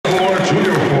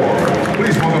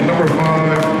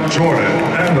Jordan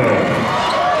and the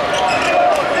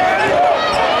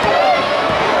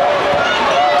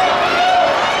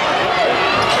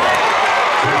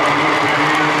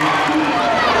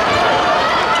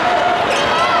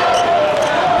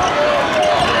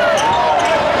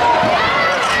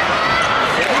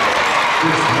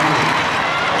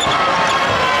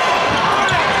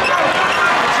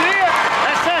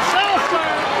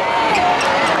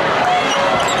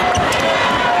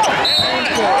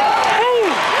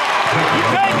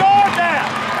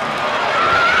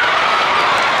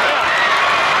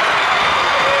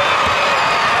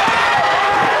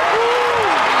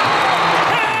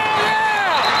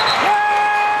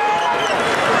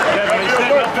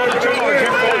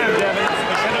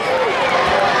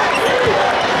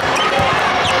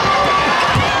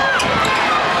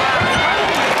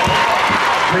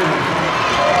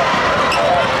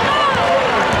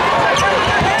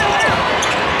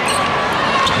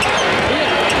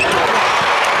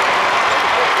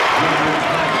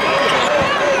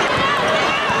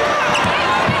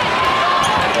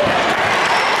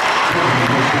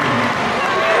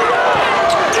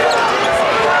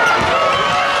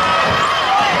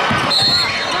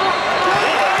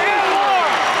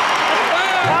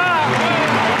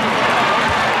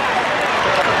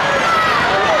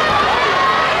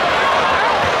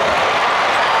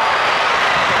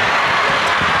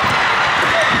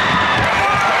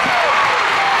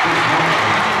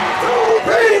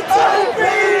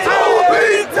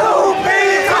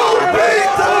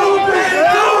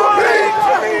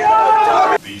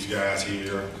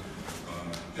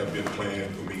have been playing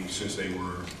for me since they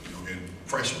were, in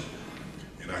freshmen.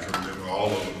 And I can remember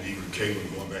all of them, even Caleb,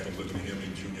 going back and looking at him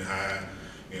in junior high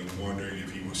and wondering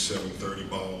if he was 730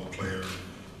 ball player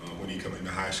when he come into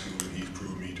high school, and he's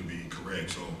proved me to be correct.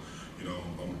 So,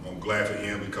 I'm glad for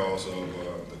him because of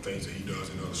the things that he does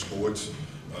in other sports.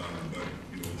 But,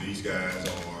 these guys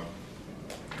are,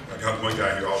 I got one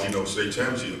guy here, all he knows state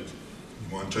championships,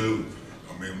 1, 2.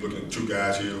 I mean, I'm looking at 2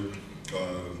 guys here,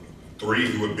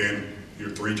 3 who have been here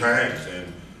 3 times,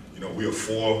 and we are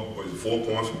 4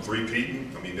 points from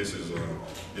 3-peating. I mean, this is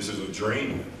a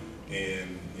dream,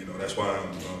 and that's why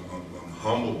I'm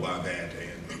humbled by that,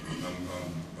 and I'm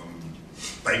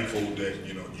thankful that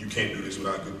you can't do this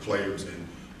without good players, and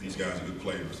these guys are good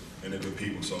players and they're good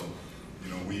people. So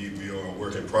we are a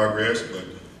work in progress, but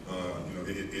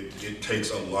it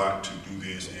takes a lot to do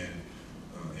this, and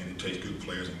it takes good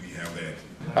players, and we have that.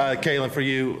 Kalen, for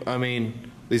you, I mean,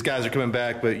 these guys are coming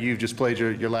back, but you've just played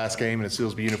your last game in a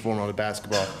Silsbee uniform on the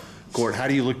basketball court. How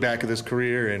do you look back at this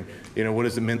career, and what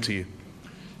has it meant to you?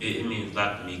 It means a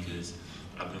lot to me because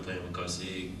I've been playing with Coach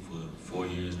Sig for 4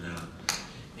 years now,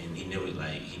 and he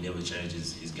never changed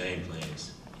his game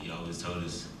plans. He always told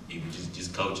us, he would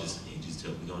just coach us, and he just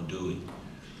told us we're gonna do it.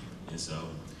 And so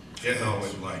he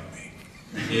always liked me.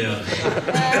 Yeah.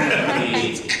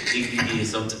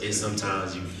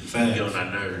 Sometimes you get on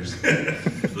our nerves. But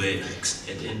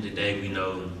at the end of the day, we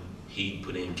know he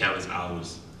put in countless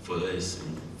hours for us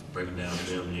and breaking down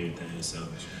film and everything. So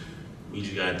we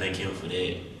just gotta thank him for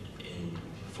that. And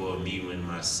for me winning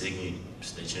my 2nd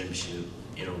state championship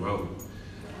in a row.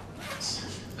 It's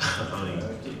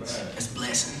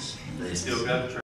blessings.